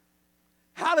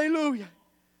 Hallelujah.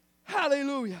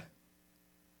 Hallelujah.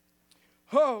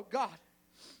 Oh, God.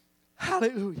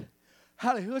 Hallelujah.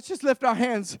 Hallelujah. Let's just lift our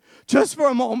hands just for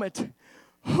a moment.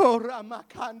 Oh,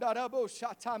 Ramakanda Rabo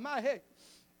Shatamahe.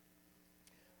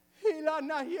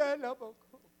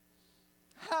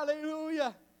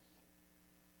 Hallelujah.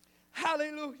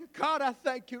 Hallelujah. God, I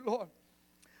thank you, Lord.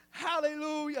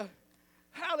 Hallelujah.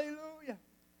 Hallelujah.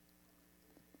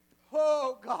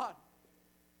 Oh, God.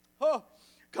 Oh,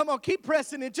 come on, keep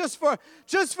pressing in just for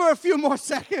a few more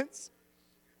seconds.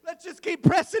 Let's just keep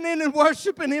pressing in and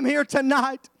worshiping Him here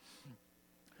tonight.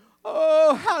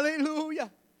 Oh, hallelujah.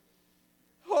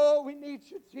 Oh, we need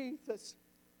you, Jesus.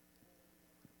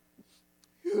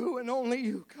 You and only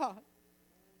you, God.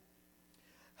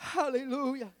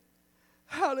 Hallelujah.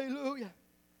 Hallelujah.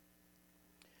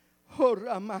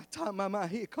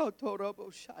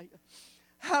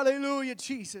 Hallelujah,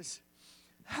 Jesus.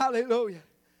 Hallelujah.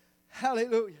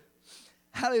 Hallelujah.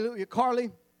 Hallelujah.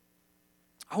 Carly,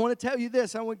 I want to tell you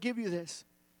this. I want to give you this.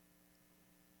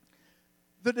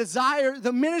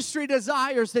 the ministry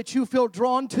desires that you feel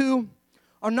drawn to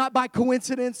are not by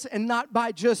coincidence and not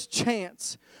by just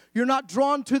chance. You're not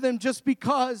drawn to them just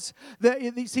because, the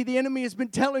enemy has been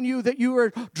telling you that you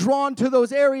are drawn to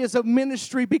those areas of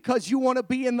ministry because you want to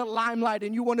be in the limelight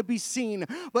and you want to be seen.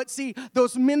 But see,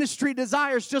 those ministry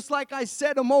desires, just like I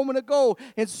said a moment ago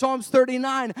in Psalms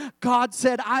 39, God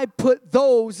said, I put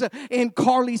those in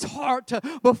Carly's heart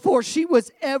before she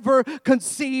was ever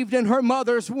conceived in her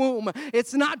mother's womb.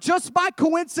 It's not just by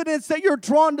coincidence that you're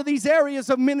drawn to these areas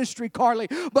of ministry, Carly,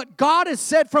 but God has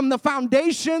said from the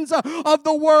foundations of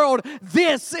the world,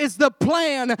 this is the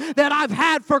plan that I've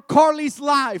had for Carly's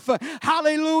life.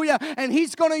 Hallelujah. And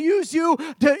He's going to use you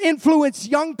to influence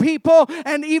young people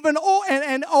and even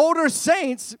and older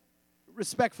saints,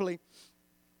 respectfully.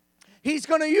 He's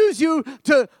going to use you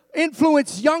to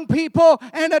influence young people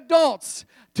and adults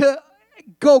to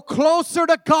go closer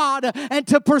to God and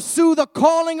to pursue the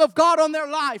calling of God on their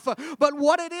life. But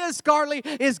what it is, Carly,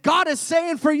 is God is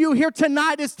saying for you here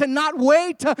tonight is to not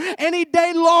wait any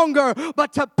day longer,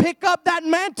 but to pick up that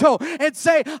mantle and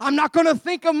say, I'm not going to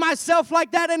think of myself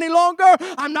like that any longer.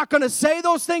 I'm not going to say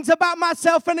those things about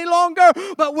myself any longer.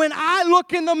 But when I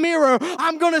look in the mirror,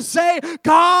 I'm going to say,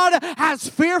 God has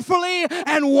fearfully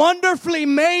and wonderfully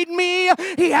made me.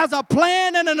 He has a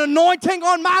plan and an anointing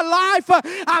on my life.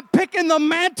 I'm picking the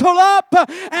mantle up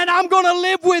and I'm going to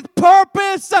live with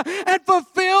purpose and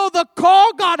fulfill the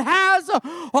call God has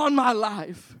on my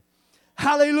life.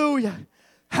 Hallelujah.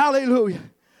 Hallelujah.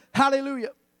 Hallelujah.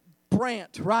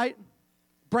 Brant, right?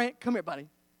 Brant, come here, buddy.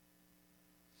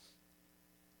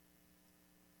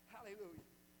 Hallelujah.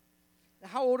 Now,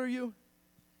 how old are you?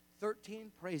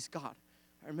 13. Praise God.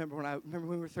 I remember when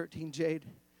we were 13, Jade.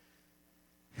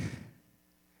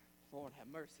 Lord have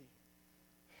mercy.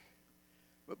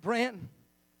 But Brant,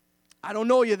 I don't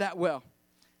know you that well.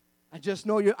 I just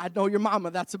know you. I know your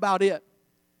mama. That's about it.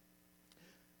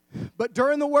 But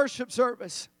during the worship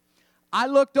service, I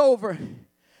looked over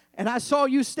and I saw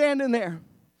you standing there.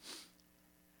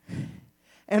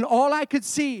 And all I could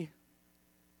see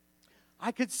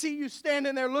you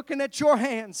standing there looking at your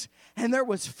hands, and there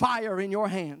was fire in your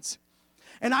hands.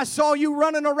 And I saw you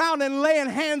running around and laying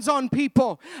hands on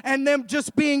people and them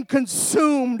just being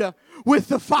consumed with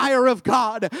the fire of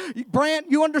God. Brant,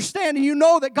 you understand and you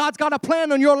know that God's got a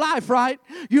plan on your life, right?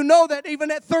 You know that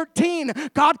even at 13,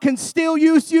 God can still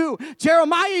use you.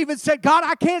 Jeremiah even said, God,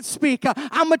 I can't speak.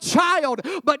 I'm a child.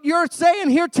 But you're saying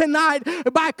here tonight,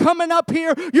 by coming up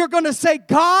here, you're going to say,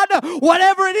 God,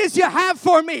 whatever it is you have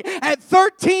for me, at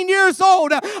 13 years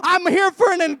old, I'm here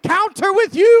for an encounter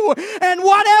with you. And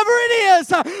whatever it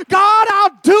is, God,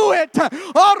 I'll do it.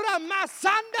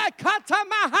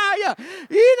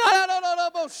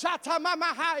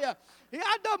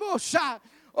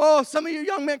 Oh, some of you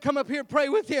young men come up here and pray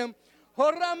with him.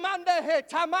 Oh,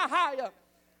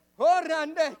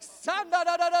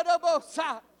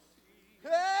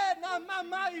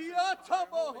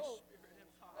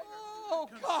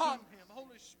 God.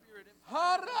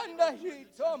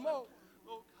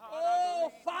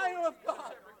 Oh, fire of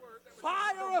God.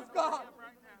 Fire of God.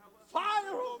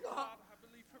 Fire of God.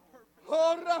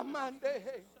 Oh, Ramande.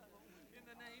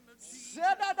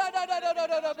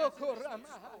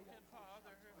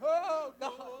 Oh,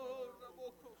 God.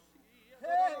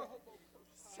 Hey.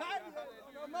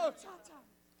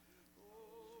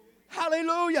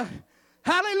 Hallelujah.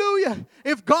 Hallelujah.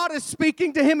 If God is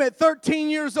speaking to him at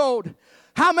 13 years old,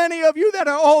 how many of you that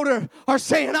are older are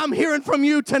saying, I'm hearing from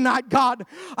you tonight, God.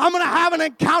 I'm going to have an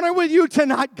encounter with you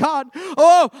tonight, God.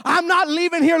 Oh, I'm not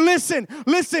leaving here. Listen.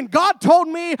 God told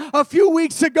me a few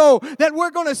weeks ago that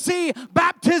we're going to see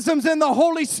baptisms in the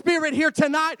Holy Spirit here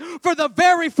tonight for the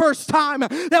very first time.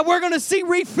 That we're going to see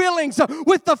refillings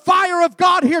with the fire of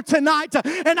God here tonight.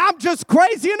 And I'm just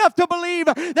crazy enough to believe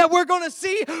that we're going to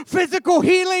see physical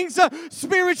healings,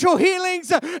 spiritual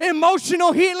healings,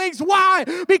 emotional healings. Why?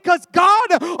 Because God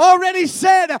already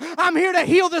said, I'm here to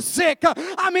heal the sick.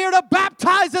 I'm here to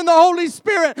baptize in the Holy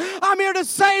Spirit. I'm here to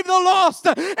save the lost.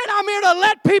 And I'm here to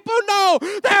let people know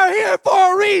they're here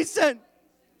for a reason.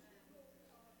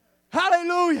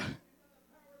 Hallelujah.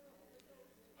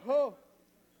 Oh.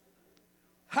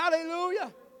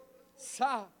 Hallelujah.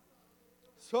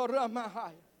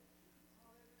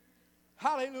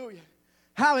 Hallelujah.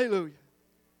 Hallelujah.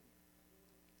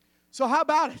 So how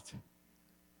about it?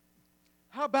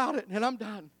 How about it? And I'm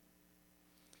done.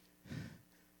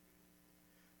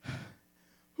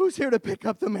 Who's here to pick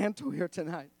up the mantle here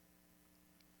tonight?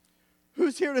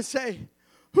 Who's here to say,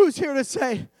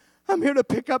 I'm here to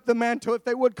pick up the mantle? If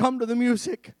they would come to the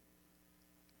music.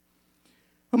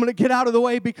 I'm going to get out of the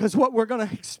way because what we're going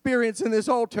to experience in this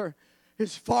altar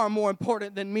is far more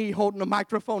important than me holding a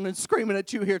microphone and screaming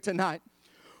at you here tonight.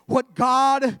 What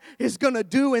God is going to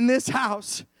do in this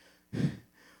house.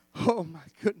 Oh my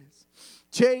goodness.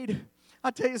 Jade,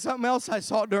 I'll tell you something else I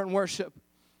saw during worship.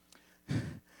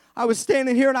 I was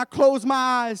standing here and I closed my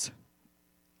eyes.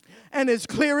 And as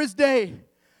clear as day,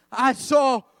 I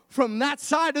saw from that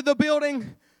side of the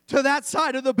building to that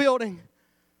side of the building,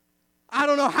 I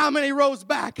don't know how many rows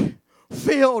back,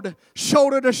 filled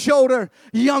shoulder to shoulder,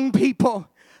 young people.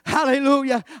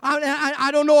 Hallelujah. I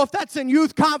don't know if that's in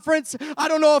youth conference. I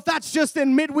don't know if that's just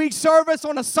in midweek service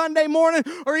on a Sunday morning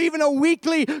or even a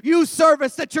weekly youth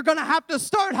service that you're going to have to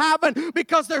start having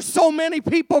because there's so many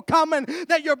people coming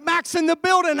that you're maxing the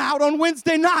building out on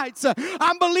Wednesday nights.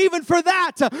 I'm believing for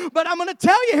that. But I'm going to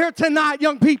tell you here tonight,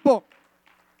 young people.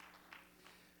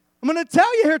 I'm going to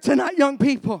tell you here tonight, young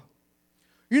people.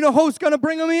 You know who's going to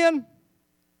bring them in?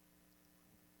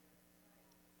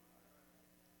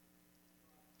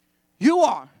 You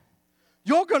are.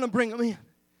 You're going to bring them in.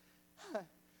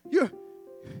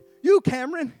 You,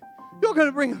 Cameron, you're going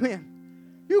to bring them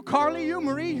in. You, Carly, you,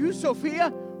 Marie, you,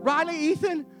 Sophia, Riley,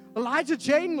 Ethan, Elijah,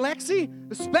 Jaden,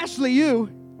 Lexi, especially you.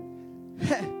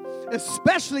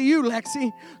 Especially you,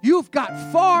 Lexi. You've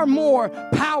got far more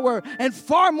power and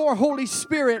far more Holy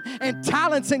Spirit and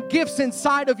talents and gifts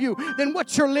inside of you than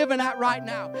what you're living at right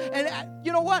now. And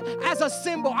you know what? As a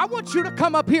symbol, I want you to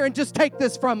come up here and just take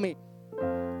this from me.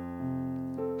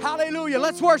 Hallelujah.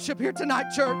 Let's worship here tonight,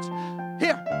 church.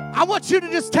 Here, I want you to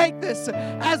just take this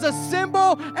as a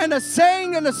symbol and a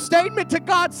saying and a statement to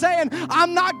God saying,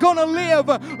 I'm not going to live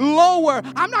lower.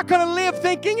 I'm not going to live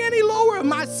thinking any lower of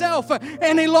myself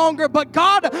any longer. But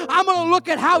God, I'm going to look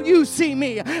at how you see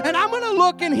me. And I'm going to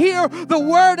look and hear the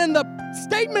word and the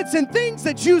statements and things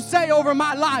that you say over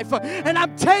my life. And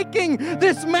I'm taking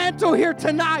this mantle here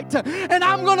tonight. And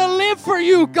I'm going to live for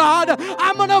you, God.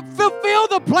 I'm going to fulfill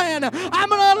the plan. I'm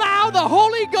going to allow the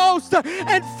Holy Ghost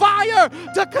and fire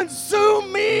to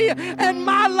consume me and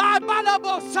my life.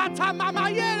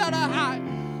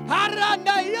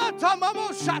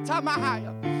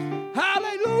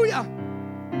 Hallelujah.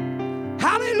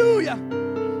 Hallelujah.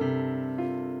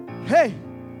 Hey.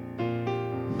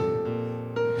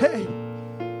 Hey.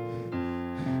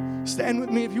 Stand with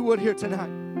me if you would here tonight.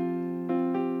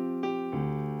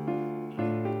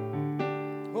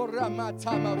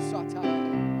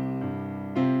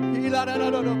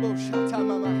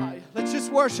 Let's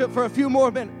just worship for a few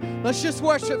more minutes. Let's just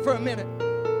worship for a minute.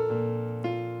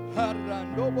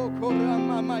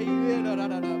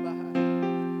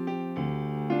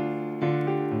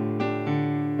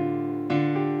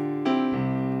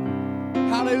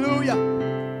 Hallelujah.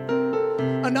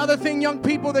 Another thing, young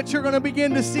people, that you're going to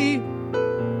begin to see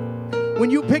when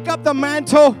you pick up the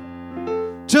mantle,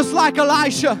 just like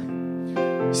Elisha.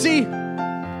 See,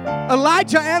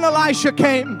 Elijah and Elisha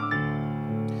came.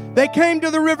 They came to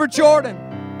the river Jordan.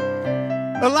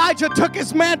 Elijah took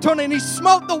his mantle and he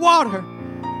smote the water,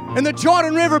 and the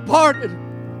Jordan River parted.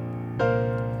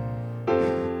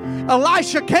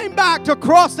 Elisha came back to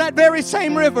cross that very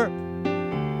same river.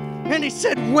 And he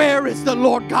said, where is the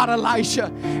Lord God,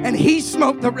 Elisha? And he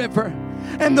smote the river,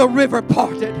 and the river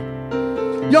parted.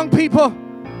 Young people,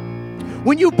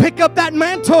 when you pick up that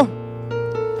mantle,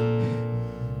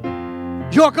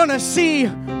 you're going to see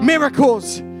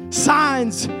miracles,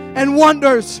 signs, and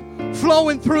wonders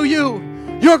flowing through you.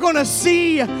 You're going to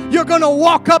see, you're going to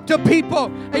walk up to people,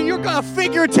 and you're going to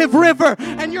figurative river,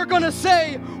 and you're going to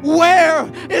say, where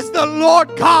is the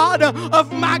Lord God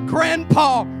of my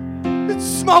grandpa?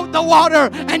 Smote the water,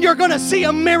 and you're going to see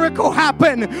a miracle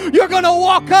happen. You're going to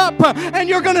walk up and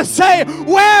you're going to say,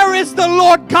 where is the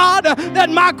Lord God that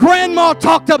my grandma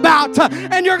talked about?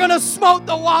 And you're going to smote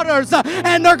the waters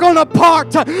and they're going to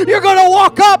part. You're going to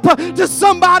walk up to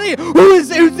somebody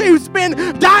who's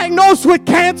been diagnosed with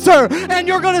cancer, and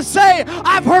you're going to say,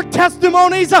 I've heard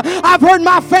testimonies, I've heard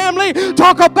my family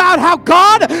talk about how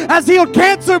God has healed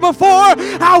cancer before,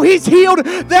 how he's healed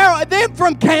them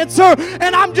from cancer,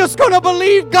 and I'm just going to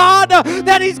believe God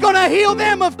that he's going to heal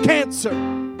them of cancer.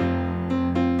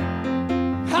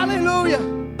 Hallelujah.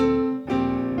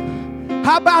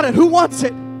 How about it? Who wants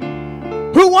it?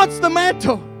 Who wants the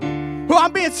mantle? Who,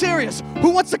 I'm being serious. Who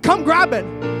wants to come grab it?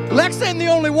 Lex ain't the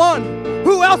only one.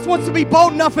 Who else wants to be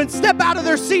bold enough and step out of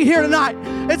their seat here tonight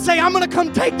and say, I'm going to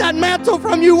come take that mantle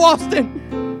from you,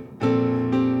 Austin?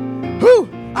 Who?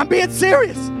 I'm being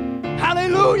serious.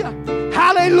 Hallelujah.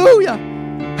 Hallelujah.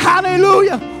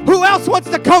 Hallelujah. Who else wants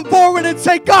to come forward and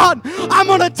say, God, I'm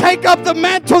going to take up the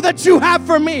mantle that you have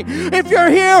for me? If you're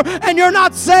here and you're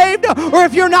not saved, or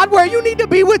if you're not where you need to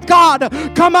be with God,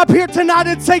 come up here tonight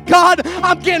and say, God,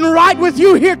 I'm getting right with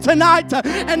you here tonight.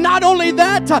 And not only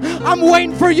that, I'm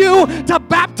waiting for you to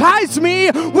baptize me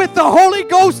with the Holy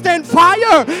Ghost and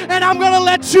fire. And I'm going to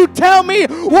let you tell me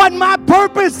what my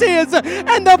purpose is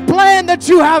and the plan that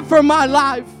you have for my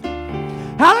life.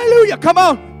 Hallelujah. Come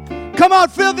on. Come on,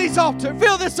 fill this altar.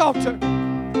 Fill this altar.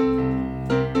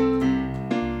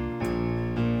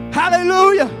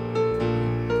 Hallelujah.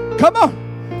 Come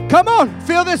on. Come on.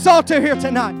 Fill this altar here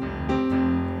tonight.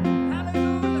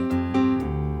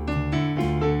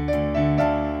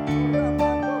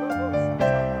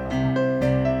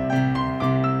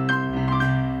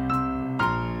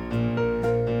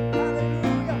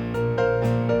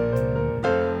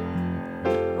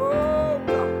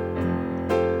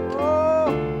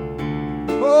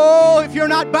 If you're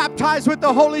not baptized with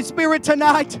the Holy Spirit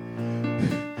tonight,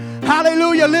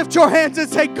 hallelujah, lift your hands and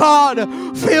say, God,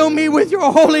 fill me with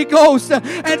your Holy Ghost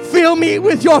and fill me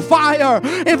with your fire.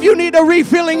 If you need a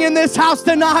refilling in this house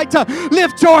tonight,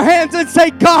 lift your hands and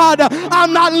say, God,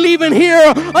 I'm not leaving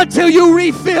here until you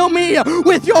refill me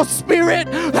with your Spirit.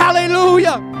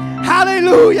 Hallelujah.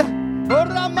 Hallelujah.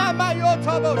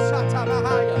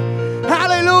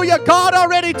 Hallelujah. God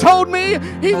already told me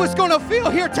He was going to fill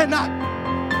here tonight.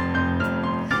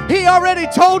 He already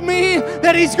told me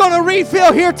that He's going to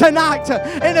refill here tonight.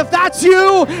 And if that's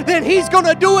you, then He's going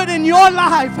to do it in your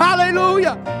life.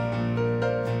 Hallelujah.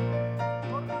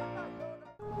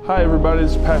 Hi everybody,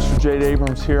 this is Pastor Jade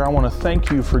Abrams here. I want to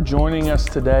thank you for joining us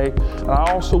today. And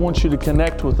I also want you to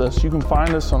connect with us. You can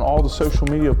find us on all the social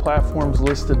media platforms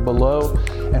listed below.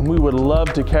 And we would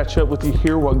love to catch up with you,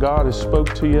 hear what God has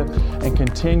spoke to you, and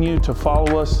continue to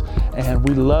follow us. And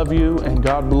we love you, and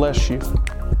God bless you.